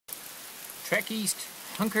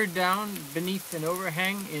TrekEast hunkered down beneath an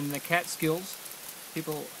overhang in the Catskills.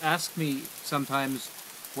 People ask me sometimes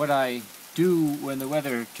what I do when the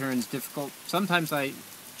weather turns difficult. Sometimes I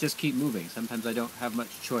just keep moving. Sometimes I don't have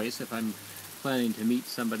much choice if I'm planning to meet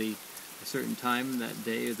somebody a certain time that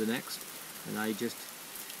day or the next, and I just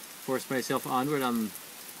force myself onward on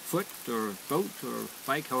foot or boat or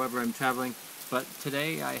bike, however I'm traveling. But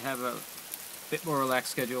today I have a bit more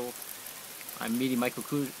relaxed schedule. I'm meeting Michael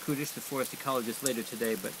Kudish, the forest ecologist, later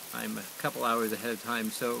today, but I'm a couple hours ahead of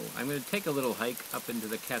time, so I'm going to take a little hike up into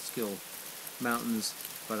the Catskill Mountains,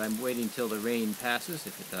 but I'm waiting till the rain passes,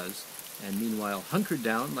 if it does, and meanwhile hunkered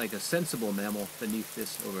down like a sensible mammal beneath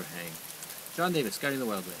this overhang. John Davis, Guiding the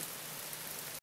Wildlife.